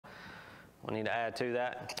We need to add to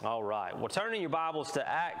that. All right. Well, turn in your Bibles to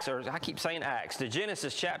Acts, or I keep saying Acts, to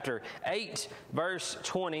Genesis chapter 8, verse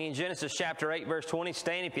 20. Genesis chapter 8, verse 20.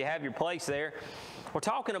 Stand if you have your place there. We're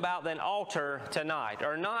talking about an altar tonight,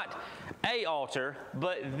 or not a altar,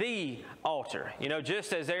 but the altar. You know,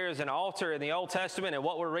 just as there is an altar in the Old Testament, and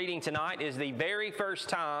what we're reading tonight is the very first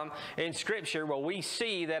time in Scripture where we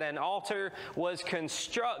see that an altar was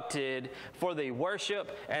constructed for the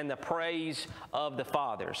worship and the praise of the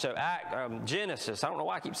Father. So Genesis, I don't know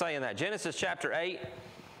why I keep saying that. Genesis chapter 8,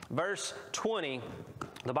 verse 20,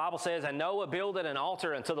 the Bible says, "And Noah builded an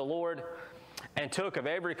altar unto the Lord, and took of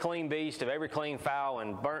every clean beast, of every clean fowl,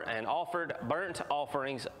 and offered burnt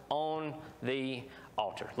offerings on the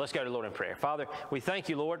altar." Let's go to the Lord in prayer. Father, we thank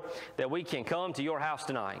you, Lord, that we can come to your house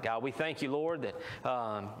tonight. God, we thank you, Lord,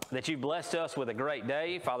 that you blessed us with a great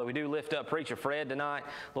day. Father, we do lift up Preacher Fred tonight.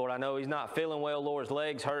 Lord, I know he's not feeling well. Lord, his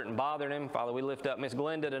legs hurt and bothering him. Father, we lift up Miss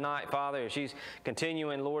Glenda tonight, Father, as she's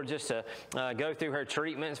continuing, Lord, just to go through her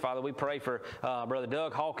treatments. Father, we pray for Brother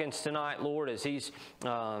Doug Hawkins tonight, Lord, as he's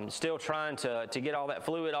still trying to get all that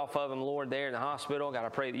fluid off of him, Lord, there in the hospital. God, I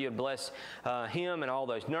pray that you'd bless him and all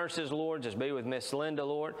those nurses, Lord. Just be with Miss Linda,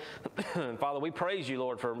 Lord. Father, we praise you,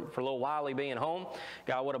 Lord, for little Wiley being home.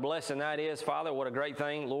 God, what a blessing that is, Father. What a great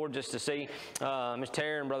thing, Lord, just to see Miss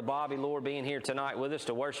Tara and Brother Bobby, Lord, being here tonight with us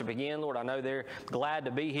to worship again. Lord, I know they're glad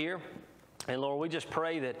to be here. And Lord, we just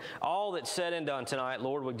pray that all that's said and done tonight,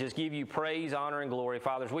 Lord, we just give you praise, honor, and glory.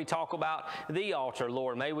 Father, as we talk about the altar,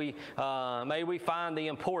 Lord, may we find the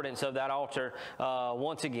importance of that altar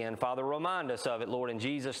once again. Father, remind us of it, Lord, in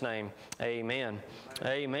Jesus' name. Amen.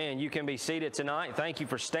 Amen. You can be seated tonight. Thank you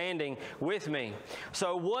for standing with me.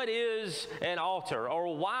 So what is an altar,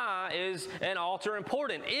 or why is an altar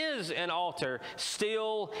important? Is an altar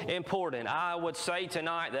still important? I would say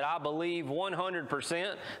tonight that I believe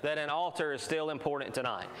 100% that an altar is still important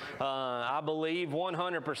tonight. I believe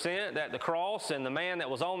 100% that the cross and the man that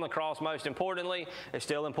was on the cross, most importantly, is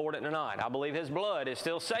still important tonight. I believe his blood is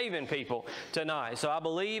still saving people tonight. So I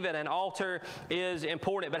believe that an altar is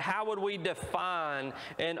important. But how would we define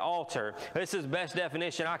an altar? This is the best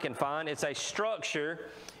definition I can find. It's a structure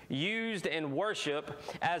used in worship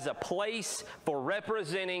as a place for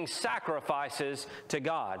representing sacrifices to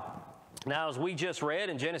God. Now, as we just read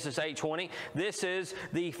in Genesis 8:20, this is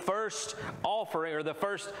the first offering, or the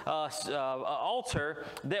first altar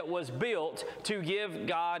that was built to give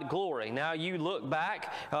God glory. Now, you look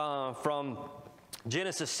back from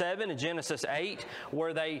Genesis 7 and Genesis 8,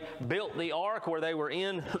 where they built the ark, where they were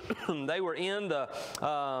in they were in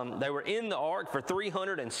the ark for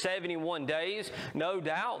 371 days. No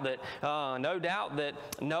doubt that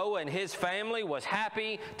Noah and his family was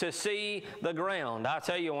happy to see the ground. I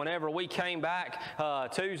tell you, whenever we came back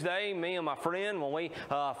Tuesday, me and my friend, when we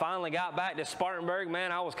finally got back to Spartanburg,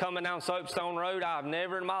 man, I was coming down Soapstone Road. I've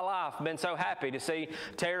never in my life been so happy to see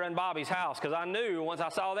Tara and Bobby's house, because I knew once I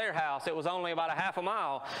saw their house, it was only about a half a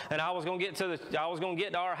mile, and I was going to get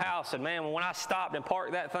to our house. And man, when I stopped and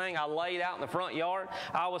parked that thing, I laid out in the front yard.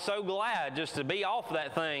 I was so glad just to be off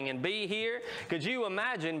that thing and be here. Could you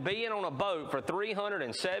imagine being on a boat for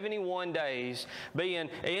 371 days, being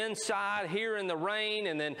inside here in the rain,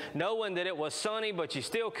 and then knowing that it was sunny, but you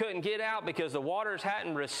still couldn't get out because the waters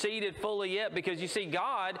hadn't receded fully yet? Because you see,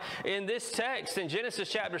 God, in this text in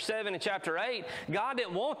Genesis chapter 7 and chapter 8, God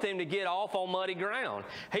didn't want them to get off on muddy ground.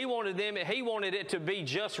 He wanted it to be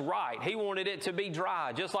just right. He wanted it to be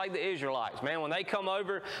dry, just like the Israelites. Man, when they come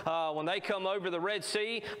over the Red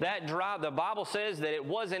Sea, the Bible says that it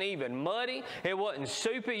wasn't even muddy, it wasn't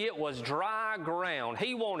soupy, it was dry ground.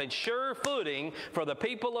 He wanted sure footing for the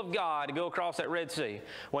people of God to go across that Red Sea.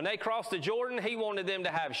 When they crossed the Jordan, he wanted them to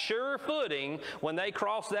have sure footing when they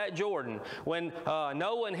crossed that Jordan. When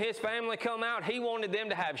Noah and his family come out, he wanted them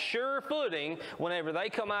to have sure footing whenever they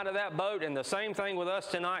come out of that boat. And the same thing with us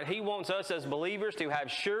tonight. He wants us as believers to have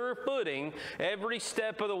sure footing every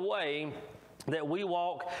step of the way that we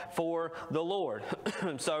walk for the Lord.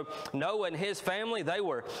 So Noah and his family, they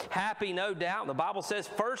were happy, no doubt. The Bible says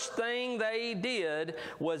first thing they did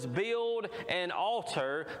was build an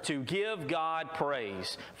altar to give God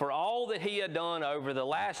praise for all that he had done over the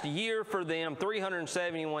last year for them,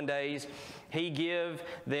 371 days. He give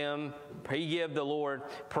the Lord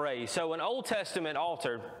praise. So an Old Testament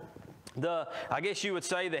altar I guess you would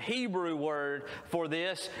say the Hebrew word for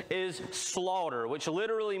this is slaughter, which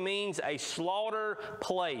literally means a slaughter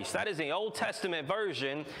place. That is the Old Testament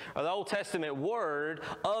version, or the Old Testament word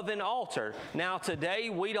of an altar. Now today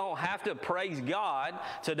we don't have to, praise God,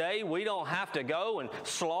 today we don't have to go and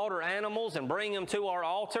slaughter animals and bring them to our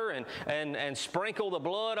altar and sprinkle the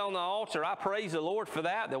blood on the altar. I praise the Lord for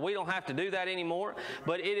that we don't have to do that anymore.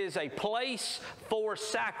 But it is a place for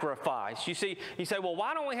sacrifice. You see, you say, well,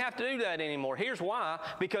 why don't we have to do that anymore? Here's why.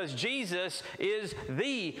 Because Jesus is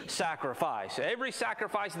the sacrifice. Every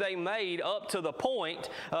sacrifice they made up to the point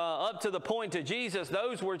to Jesus,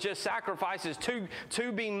 those were just sacrifices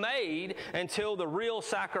to be made until the real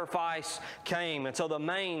sacrifice came, until the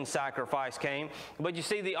main sacrifice came. But you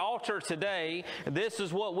see, the altar today, this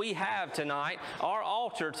is what we have tonight. Our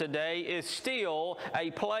altar today is still a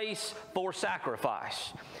place for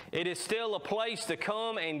sacrifice. It is still a place to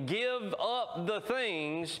come and give up the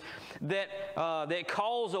things that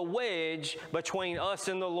cause a wedge between us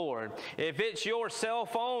and the Lord. If it's your cell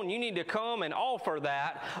phone, you need to come and offer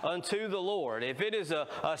that unto the Lord. If it is a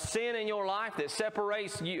sin in your life that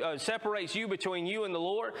separates you between you and the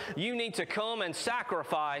Lord, you need to come and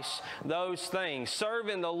sacrifice those things.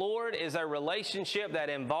 Serving the Lord is a relationship that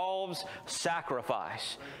involves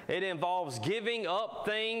sacrifice. It involves giving up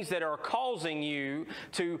things that are causing you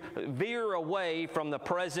to veer away from the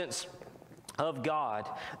presence of God.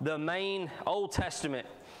 The main Old Testament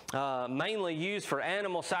mainly used for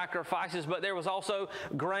animal sacrifices, but there was also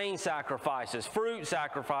grain sacrifices, fruit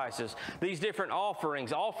sacrifices, these different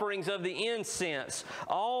offerings of the incense.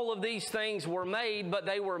 All of these things were made, but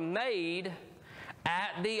they were made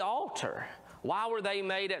at the altar. Why were they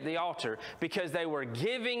made at the altar? Because they were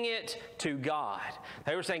giving it to God.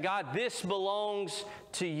 They were saying, God, this belongs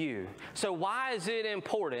to you. So why is it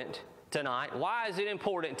important tonight? Why is it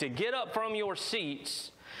important to get up from your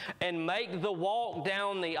seats and make the walk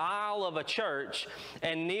down the aisle of a church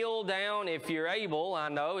and kneel down, if you're able,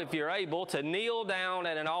 to kneel down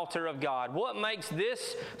at an altar of God? What makes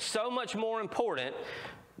this so much more important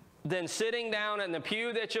than sitting down in the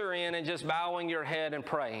pew that you're in and just bowing your head and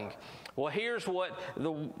praying? Well, here's what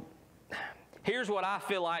I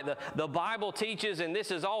feel like the Bible teaches, and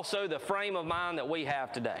this is also the frame of mind that we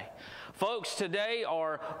have today. Folks today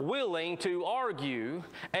are willing to argue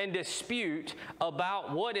and dispute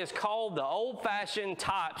about what is called the old-fashioned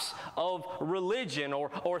types of religion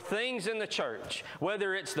or things in the church.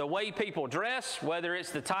 Whether it's the way people dress, whether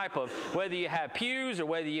it's the type of, whether you have pews or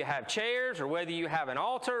whether you have chairs or whether you have an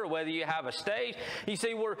altar or whether you have a stage. You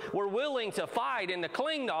see, we're willing to fight and to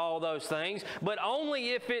cling to all those things, but only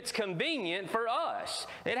if it's convenient for us.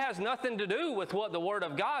 It has nothing to do with what the Word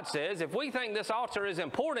of God says. If we think this altar is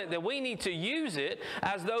important, then we need to use it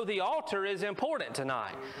as though the altar is important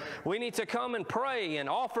tonight. We need to come and pray and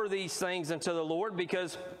offer these things unto the Lord,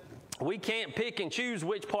 because we can't pick and choose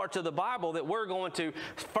which parts of the Bible that we're going to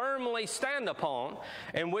firmly stand upon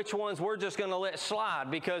and which ones we're just going to let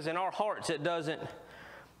slide, because in our hearts it doesn't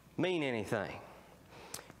mean anything.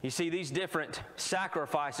 You see, these different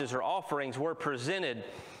sacrifices or offerings were presented.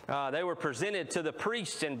 They were presented to the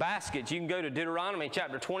priests in baskets. You can go to Deuteronomy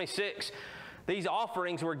chapter 26. These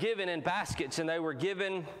offerings were given in baskets, and they were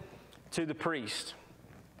given to the priest.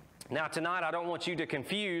 Now tonight, I don't want you to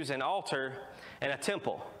confuse an altar and a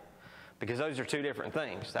temple, because those are two different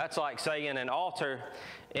things. That's like saying an altar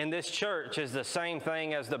in this church is the same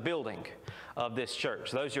thing as the building of this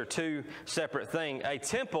church. Those are two separate things. A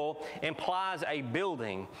temple implies a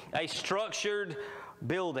building, a structured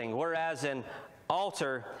building, whereas an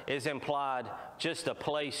altar is implied just a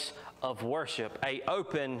place of worship, an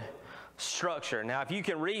open structure. Now, if you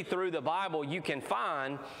can read through the Bible, you can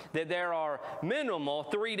find that there are minimal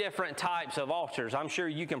 3 different types of altars. I'm sure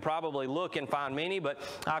you can probably look and find many, but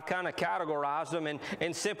I've kind of categorized them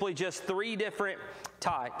in simply just 3 different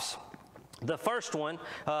types. The first one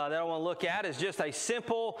that I want to look at is just a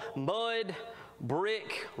simple mud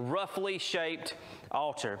brick, roughly shaped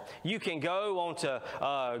altar. You can go onto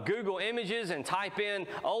Google Images and type in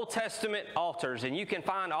Old Testament altars, and you can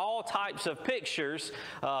find all types of pictures.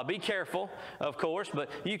 Be careful, of course, but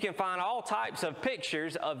you can find all types of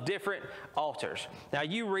pictures of different altars. Now,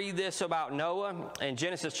 you read this about Noah in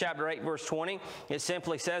Genesis chapter 8, verse 20. It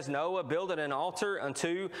simply says, Noah builded an altar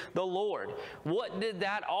unto the Lord. What did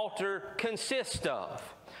that altar consist of?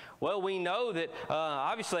 Well, we know that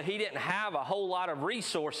obviously he didn't have a whole lot of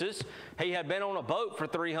resources. He had been on a boat for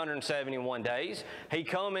 371 days. He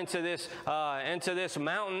come into this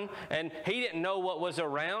mountain, and he didn't know what was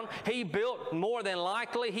around. He built, more than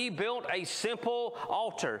likely, he built a simple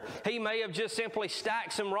altar. He may have just simply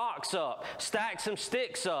stacked some rocks up, stacked some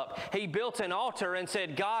sticks up. He built an altar and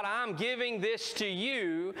said, God, I'm giving this to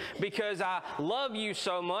you because I love you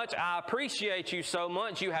so much. I appreciate you so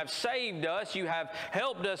much. You have saved us. You have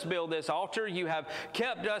helped us build this altar. You have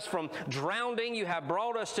kept us from drowning. You have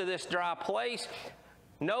brought us to this dry place.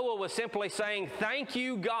 Noah was simply saying, thank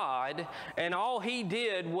you, God, and all he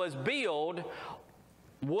did was build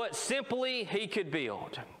what simply he could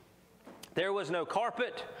build. There was no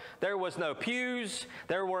carpet, there was no pews,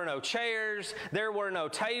 there were no chairs, there were no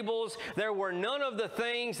tables, there were none of the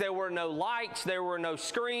things, there were no lights, there were no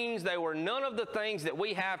screens, there were none of the things that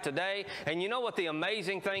we have today. And you know what the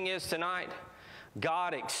amazing thing is tonight?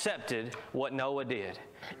 God accepted what Noah did.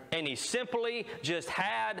 And he simply just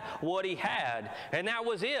had what he had, and that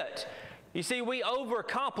was it. You see, we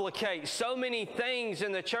overcomplicate so many things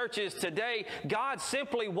in the churches today. God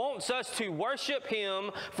simply wants us to worship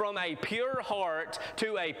him from a pure heart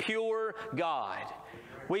to a pure God.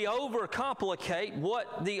 We overcomplicate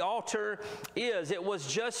what the altar is. It was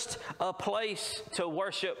just a place to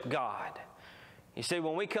worship God. You see,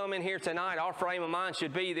 when we come in here tonight, our frame of mind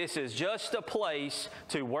should be, this is just a place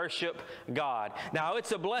to worship God. Now,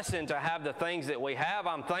 it's a blessing to have the things that we have.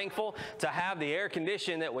 I'm thankful to have the air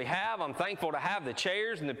conditioning that we have. I'm thankful to have the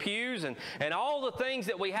chairs and the pews and all the things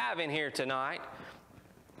that we have in here tonight.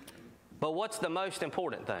 But what's the most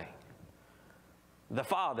important thing? The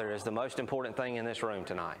Father is the most important thing in this room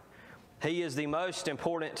tonight. He is the most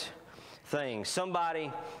important thing.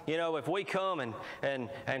 Somebody, you know, if we come and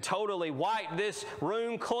totally wipe this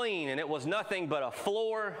room clean and it was nothing but a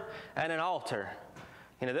floor and an altar,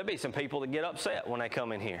 you know, there'd be some people that get upset when they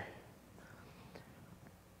come in here.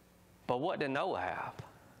 But what did Noah have?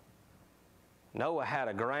 Noah had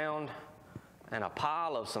a ground and a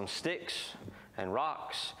pile of some sticks and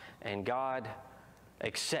rocks, and God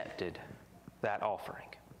accepted that offering.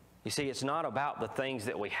 You see, it's not about the things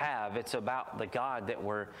that we have. It's about the God that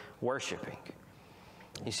we're worshiping.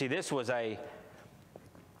 You see, this was an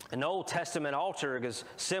Old Testament altar. It was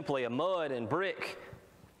simply a mud and brick,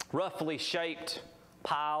 roughly shaped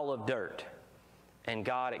pile of dirt. And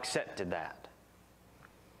God accepted that.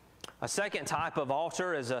 A second type of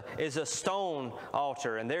altar is a stone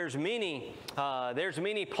altar, and there's many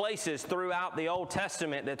places throughout the Old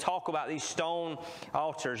Testament that talk about these stone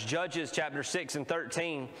altars. Judges chapter 6 and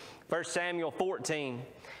 13, 1 Samuel 14,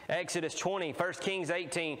 Exodus 20, 1 Kings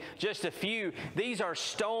 18, just a few. These are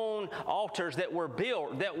stone altars that were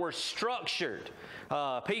built, that were structured.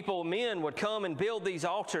 Men would come and build these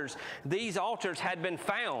altars. These altars had been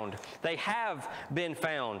found. They have been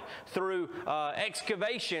found through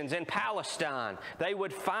excavations in Palestine. They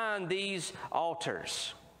would find these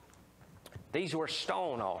altars. These were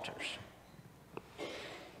stone altars.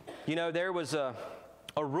 You know, there was a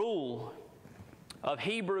rule of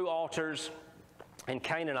Hebrew altars and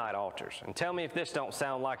Canaanite altars. And tell me if this don't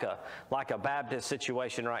sound like a Baptist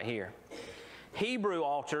situation right here. Hebrew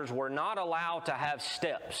altars were not allowed to have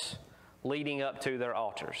steps leading up to their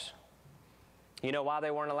altars. You know why they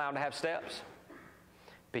weren't allowed to have steps?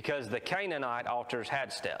 Because the Canaanite altars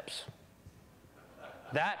had steps.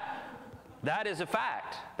 That is a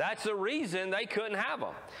fact. That's the reason they couldn't have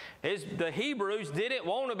them. The Hebrews didn't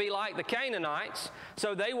want to be like the Canaanites,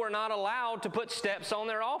 so they were not allowed to put steps on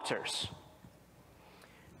their altars.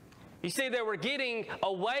 You see, they were getting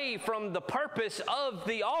away from the purpose of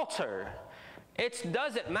the altar. It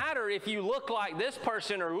doesn't matter if you look like this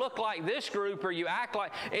person or look like this group or you act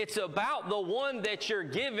like. It's about the one that you're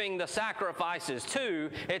giving the sacrifices to.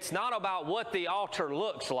 It's not about what the altar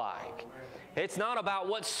looks like. It's not about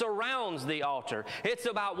what surrounds the altar. It's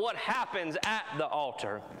about what happens at the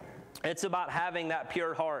altar. It's about having that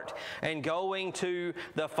pure heart and going to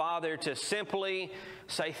the Father to simply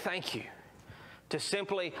say thank you, to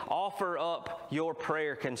simply offer up your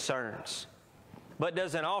prayer concerns. But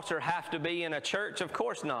does an altar have to be in a church? Of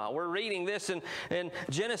course not. We're reading this in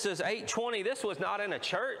Genesis 8:20. This was not in a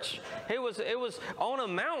church. It was on a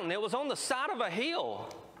mountain. It was on the side of a hill.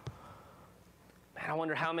 Man, I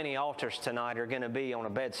wonder how many altars tonight are going to be on a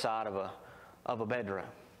bedside of a bedroom.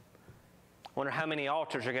 I wonder how many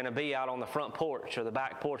altars are going to be out on the front porch or the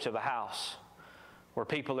back porch of a house where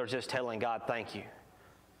people are just telling God thank you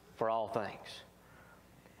for all things.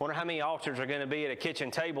 I wonder how many altars are going to be at a kitchen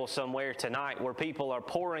table somewhere tonight where people are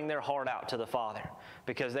pouring their heart out to the Father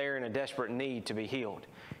because they're in a desperate need to be healed.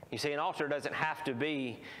 You see, an altar doesn't have to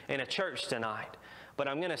be in a church tonight, But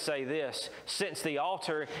I'm going to say this, since the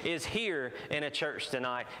altar is here in a church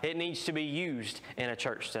tonight, it needs to be used in a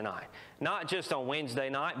church tonight. Not just on Wednesday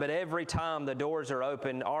night, but every time the doors are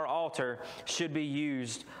open, our altar should be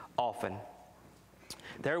used often.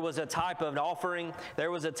 There was a type of offering. There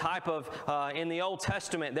was a type of, in the Old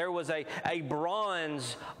Testament, there was a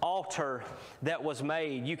bronze altar that was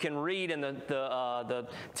made. You can read in the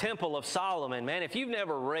Temple of Solomon. Man, if you've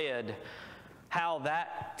never read how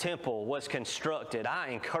that temple was constructed,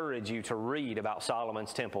 I encourage you to read about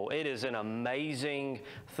Solomon's temple. It is an amazing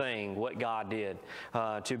thing what God did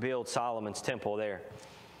to build Solomon's temple there.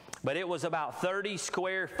 But it was about 30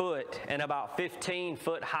 square foot and about 15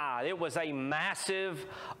 foot high. It was a massive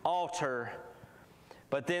altar.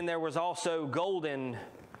 But then there was also golden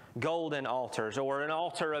altars, or an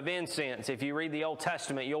altar of incense. If you read the Old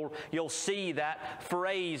Testament, you'll see that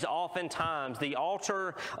phrase oftentimes, the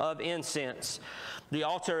altar of incense. The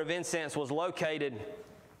altar of incense was located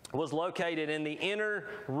in the inner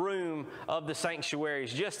room of the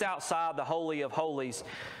sanctuaries, just outside the Holy of Holies.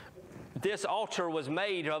 This altar was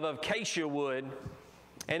made of acacia wood,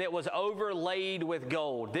 and it was overlaid with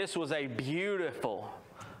gold. This was a beautiful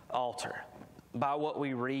altar. By what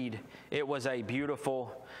we read, it was a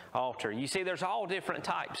beautiful altar. You see, there's all different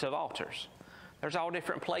types of altars. There's all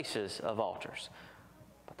different places of altars.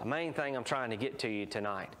 But the main thing I'm trying to get to you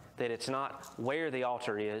tonight, that it's not where the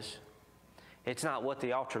altar is. It's not what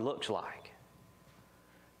the altar looks like.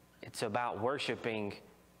 It's about worshiping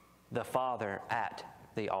the Father at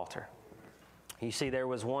the altar. You see, there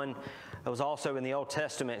was one that was also in the Old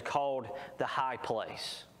Testament called the high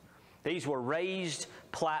place. These were raised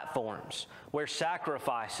platforms where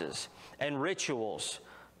sacrifices and rituals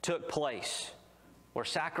took place.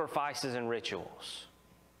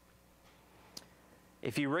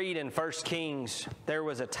 If you read in 1 Kings, there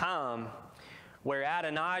was a time where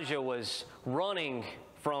Adonijah was running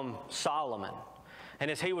from Solomon. And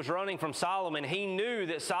as he was running from Solomon, he knew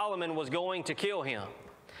that Solomon was going to kill him.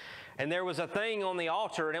 And there was a thing on the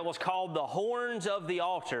altar, and it was called the horns of the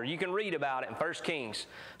altar. You can read about it in 1 Kings,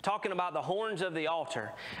 talking about the horns of the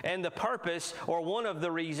altar. And the purpose, or one of the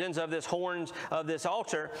reasons of this horns of this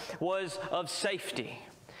altar, was of safety.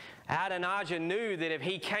 Adonijah knew that if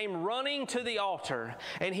he came running to the altar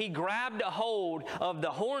and he grabbed a hold of the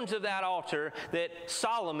horns of that altar, that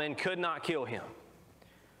Solomon could not kill him.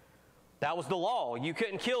 That was the law. You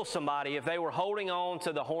couldn't kill somebody if they were holding on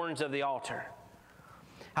to the horns of the altar.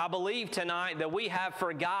 I believe tonight that we have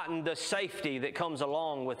forgotten the safety that comes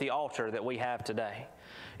along with the altar that we have today.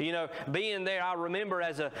 You know, being there, I remember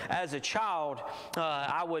as a child,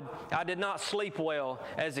 I did not sleep well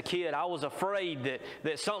as a kid. I was afraid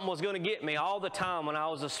that something was going to get me all the time when I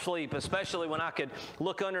was asleep, especially when I could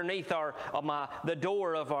look underneath the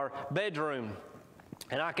door of our bedroom.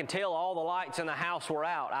 And I can tell all the lights in the house were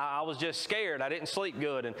out. I was just scared. I didn't sleep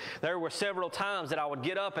good. And there were several times that I would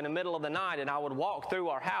get up in the middle of the night and I would walk through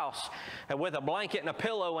our house with a blanket and a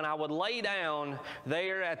pillow, and I would lay down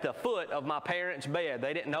there at the foot of my parents' bed.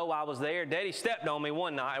 They didn't know I was there. Daddy stepped on me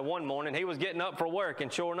one morning. He was getting up for work,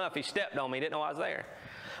 and sure enough, he stepped on me. He didn't know I was there.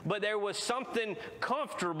 But there was something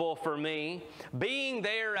comfortable for me being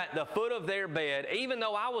there at the foot of their bed. Even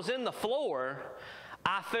though I was in the floor,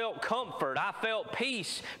 I felt comfort. I felt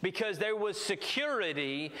peace because there was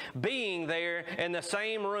security being there in the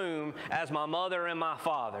same room as my mother and my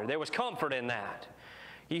father. There was comfort in that.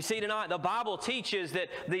 You see, tonight the Bible teaches that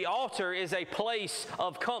the altar is a place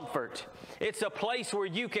of comfort. It's a place where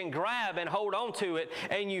you can grab and hold on to it,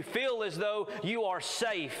 and you feel as though you are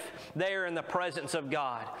safe there in the presence of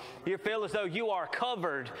God. You feel as though you are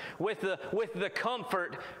covered with the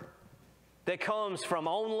comfort that comes from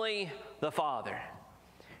only the Father.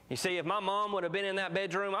 You see, if my mom would have been in that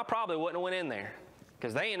bedroom, I probably wouldn't have went in there,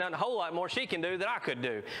 because there ain't nothing a whole lot more she can do that I could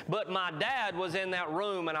do. But my dad was in that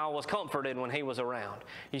room, and I was comforted when he was around.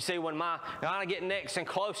 You see, when I get next and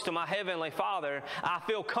close to my Heavenly Father, I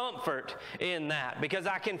feel comfort in that because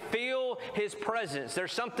I can feel His presence.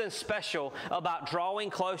 There's something special about drawing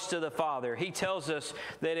close to the Father. He tells us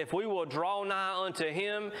that if we will draw nigh unto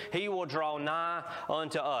Him, He will draw nigh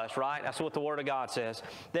unto us, right? That's what the Word of God says.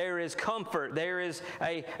 There is comfort. There is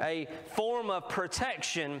a form of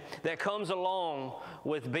protection that comes along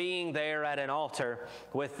with being there at an altar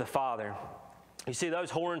with the Father. You see, those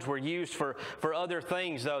horns were used for other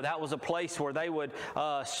things, though. That was a place where they would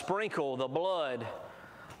sprinkle the blood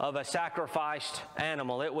of a sacrificed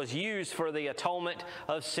animal. It was used for the atonement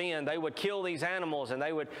of sin. They would kill these animals and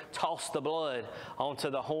they would toss the blood onto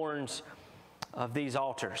the horns of these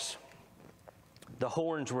altars. The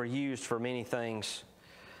horns were used for many things.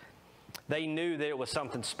 They knew that it was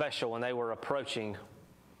something special when they were approaching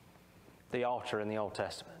the altar in the Old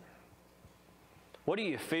Testament? What do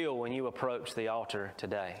you feel when you approach the altar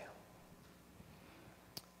today?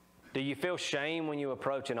 Do you feel shame when you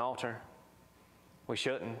approach an altar? We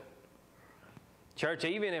shouldn't. Church,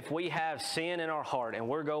 even if we have sin in our heart and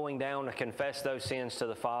we're going down to confess those sins to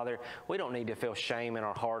the Father, we don't need to feel shame in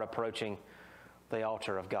our heart approaching the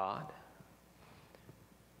altar of God.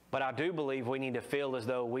 But I do believe we need to feel as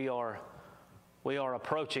though we are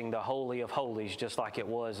approaching the Holy of Holies, just like it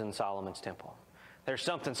was in Solomon's temple. There's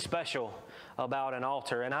something special about an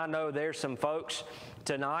altar. And I know there's some folks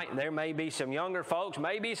tonight, there may be some younger folks,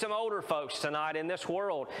 maybe some older folks tonight in this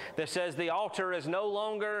world that says the altar is no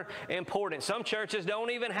longer important. Some churches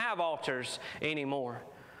don't even have altars anymore.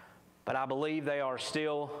 But I believe they are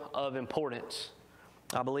still of importance.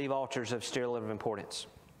 I believe altars are still of importance.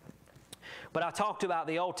 But I talked about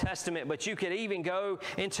the Old Testament, but you could even go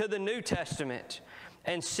into the New Testament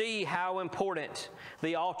and see how important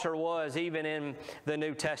the altar was even in the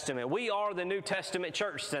New Testament. We are the New Testament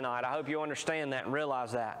church tonight. I hope you understand that and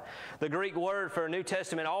realize that. The Greek word for a New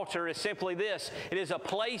Testament altar is simply this. It is a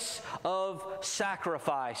place of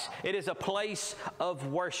sacrifice. It is a place of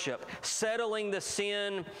worship, settling the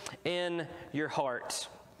sin in your heart.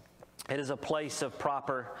 It is a place of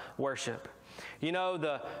proper worship. You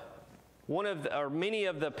know, many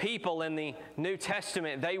of the people in the New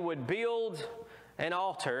Testament, they would build an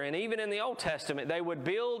altar, and even in the Old Testament, they would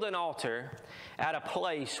build an altar at a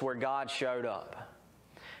place where God showed up.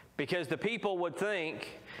 Because the people would think,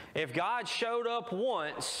 if God showed up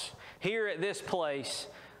once here at this place,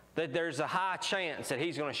 that there's a high chance that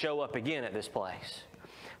He's going to show up again at this place.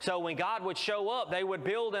 So when God would show up, they would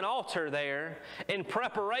build an altar there in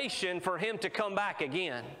preparation for Him to come back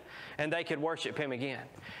again, and they could worship Him again.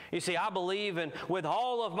 You see, I believe with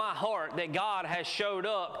all of my heart that God has showed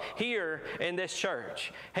up here in this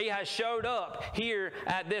church. He has showed up here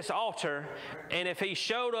at this altar, and if He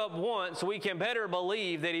showed up once, we can better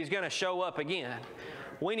believe that He's going to show up again.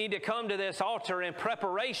 We need to come to this altar in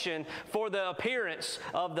preparation for the appearance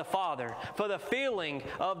of the Father, for the feeling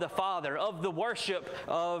of the Father, of the worship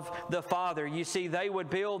of the Father. You see, they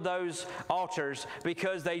would build those altars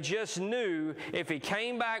because they just knew if He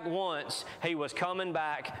came back once, He was coming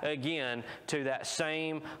back again to that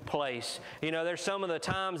same place. You know, there's some of the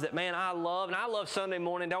times that, man, I love Sunday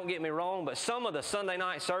morning, don't get me wrong, but some of the Sunday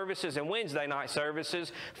night services and Wednesday night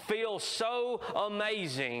services feel so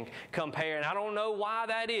amazing compared. I don't know why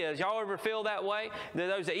that is. Y'all ever feel that way?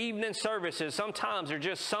 Those evening services sometimes are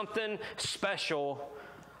just something special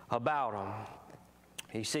about them.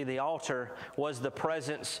 You see, the altar was the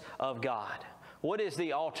presence of God. What is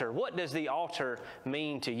the altar? What does the altar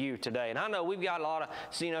mean to you today? And I know we've got a lot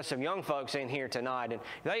of, some young folks in here tonight, and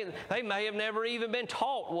they may have never even been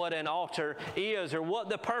taught what an altar is or what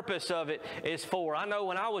the purpose of it is for. I know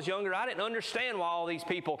when I was younger, I didn't understand why all these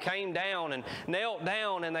people came down and knelt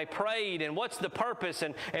down and they prayed, and what's the purpose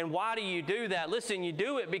and why do you do that? Listen, you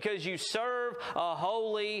do it because you serve a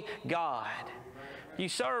holy God. You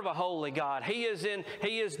serve a holy God. He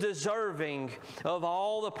is deserving of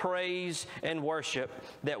all the praise and worship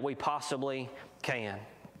that we possibly can.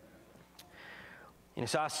 And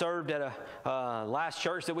so I served at a last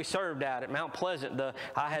church that we served at Mount Pleasant.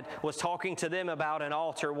 Was talking to them about an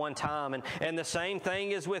altar one time, and the same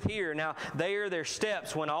thing is with here. Now there's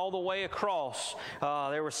steps went all the way across.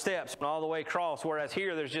 There were steps went all the way across, whereas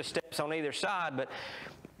here there's just steps on either side. But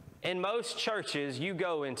in most churches you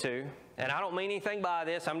go into, and I don't mean anything by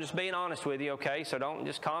this, I'm just being honest with you, okay? So don't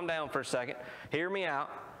just calm down for a second. Hear me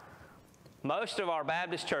out. Most of our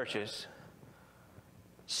Baptist churches,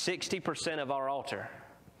 60% of our altar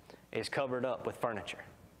is covered up with furniture.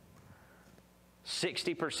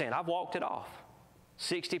 60%. I've walked it off.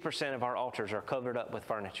 60% of our altars are covered up with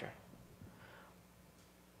furniture.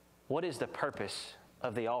 What is the purpose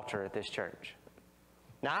of the altar at this church?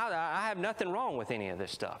 Now, I have nothing wrong with any of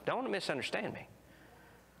this stuff. Don't misunderstand me.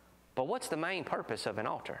 But what's the main purpose of an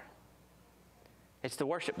altar? It's to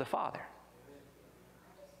worship the Father.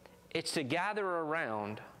 It's to gather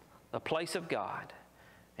around the place of God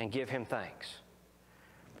and give Him thanks.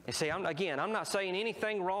 You see, I'm not saying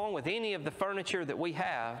anything wrong with any of the furniture that we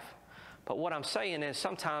have, but what I'm saying is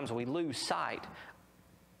sometimes we lose sight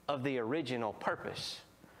of the original purpose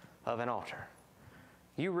of an altar.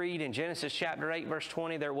 You read in Genesis chapter 8, verse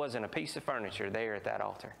 20, there wasn't a piece of furniture there at that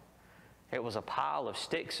altar. It was a pile of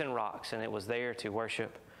sticks and rocks, and it was there to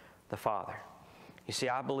worship the Father. You see,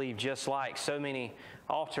 I believe just like so many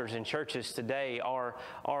altars in churches today, our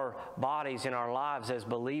bodies and our lives as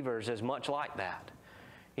believers is much like that.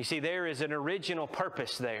 You see, there is an original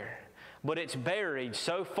purpose there, but it's buried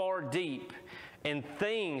so far deep in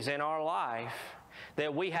things in our life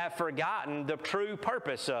that we have forgotten the true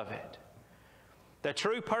purpose of it. The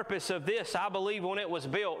true purpose of this, I believe, when it was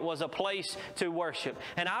built, was a place to worship.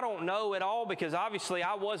 And I don't know it all because obviously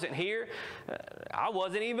I wasn't here. I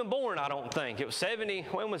wasn't even born, I don't think. It was 70,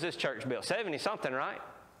 when was this church built? 70-something, right?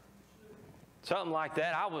 Something like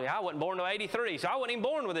that. I wasn't born until 83, so I wasn't even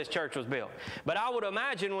born when this church was built. But I would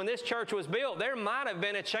imagine when this church was built, there might have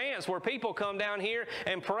been a chance where people come down here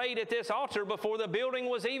and prayed at this altar before the building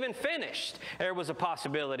was even finished. There was a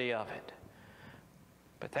possibility of it.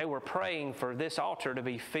 But they were praying for this altar to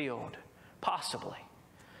be filled, possibly,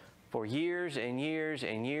 for years and years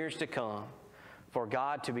and years to come, for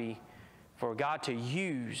God to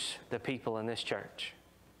use the people in this church,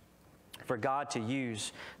 for God to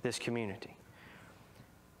use this community.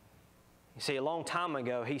 You see, a long time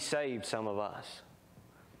ago, He saved some of us.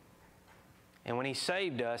 And when He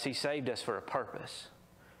saved us for a purpose.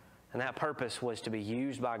 And that purpose was to be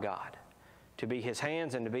used by God, to be His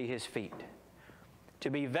hands and to be His feet, to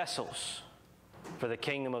be vessels for the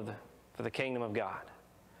kingdom of God.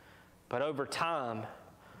 But over time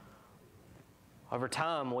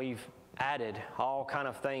we've added all kind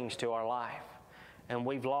of things to our life, and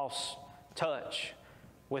we've lost touch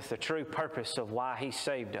with the true purpose of why He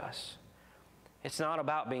saved us. It's not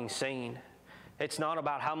about being seen. It's not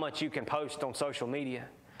about how much you can post on social media.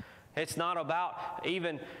 It's not about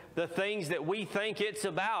even the things that we think it's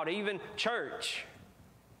about, even church.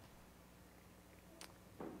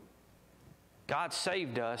 God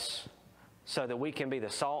saved us so that we can be the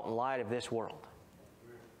salt and light of this world.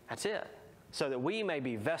 That's it. So that we may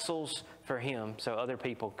be vessels for Him so other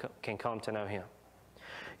people can come to know Him.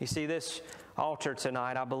 You see, this altar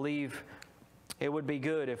tonight, I believe it would be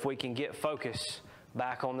good if we can get focus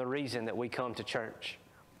back on the reason that we come to church.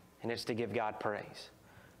 And it's to give God praise.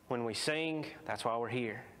 When we sing, that's why we're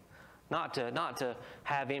here. Not to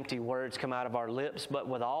have empty words come out of our lips, but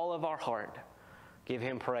with all of our heart, give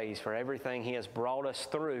Him praise for everything He has brought us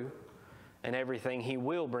through and everything He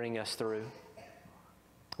will bring us through.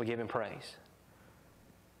 We give Him praise.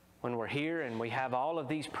 When we're here and we have all of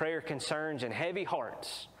these prayer concerns and heavy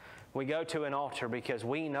hearts, we go to an altar because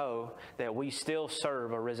we know that we still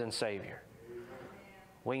serve a risen Savior.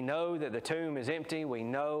 We know that the tomb is empty. We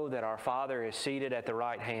know that our Father is seated at the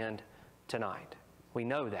right hand tonight. We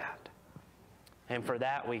know that. And for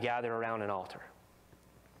that, we gather around an altar.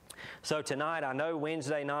 So tonight, I know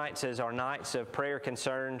Wednesday nights is our nights of prayer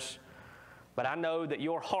concerns, but I know that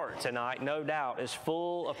your heart tonight, no doubt, is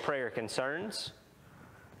full of prayer concerns.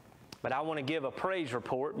 But I want to give a praise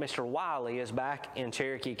report. Mr. Wiley is back in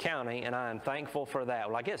Cherokee County, and I am thankful for that.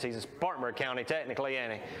 Well, I guess he's in Spartanburg County technically,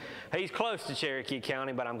 ain't he? He's close to Cherokee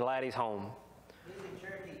County, but I'm glad he's home. He's in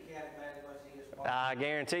Cherokee County, man, he is Spartanburg. I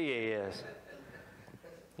guarantee he is.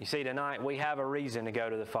 You see, tonight we have a reason to go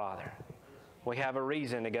to the Father. We have a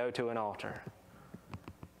reason to go to an altar.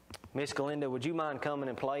 Miss Galinda, would you mind coming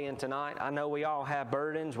and playing tonight? I know we all have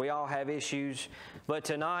burdens, we all have issues, but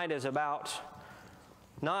tonight is about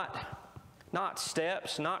not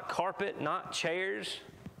steps, not carpet, not chairs.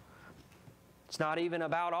 It's not even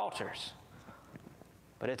about altars,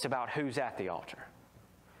 but it's about who's at the altar,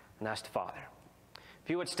 and that's the Father. If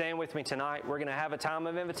you would stand with me tonight, we're going to have a time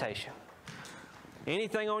of invitation.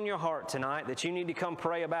 Anything on your heart tonight that you need to come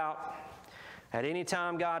pray about, at any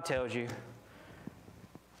time God tells you,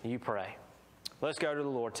 you pray. Let's go to the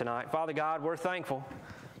Lord tonight. Father God, we're thankful,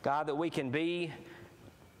 God, that we can be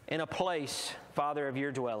in a place, Father, of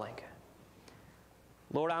your dwelling.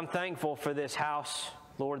 Lord, I'm thankful for this house,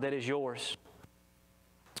 Lord, that is yours.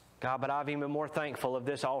 God, but I'm even more thankful of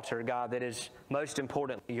this altar, God, that is most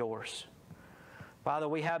importantly yours. Father,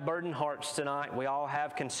 we have burdened hearts tonight. We all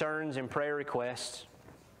have concerns and prayer requests.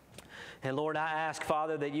 And Lord, I ask,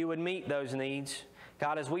 Father, that you would meet those needs.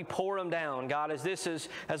 God, as we pour them down, God,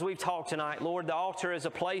 as we've talked tonight, Lord, the altar is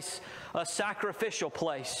a place, a sacrificial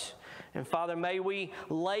place. And Father, may we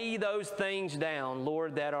lay those things down,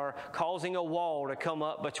 Lord, that are causing a wall to come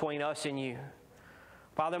up between us and you.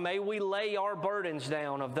 Father, may we lay our burdens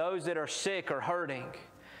down of those that are sick or hurting.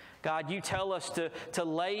 God, you tell us to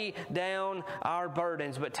lay down our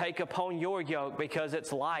burdens, but take upon your yoke because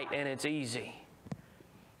it's light and it's easy.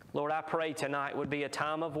 Lord, I pray tonight would be a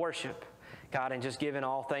time of worship, God, and just giving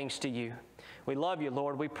all things to you. We love you,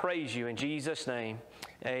 Lord. We praise you in Jesus' name.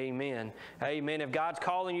 Amen. Amen. If God's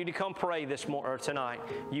calling you to come pray tonight,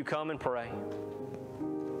 you come and pray.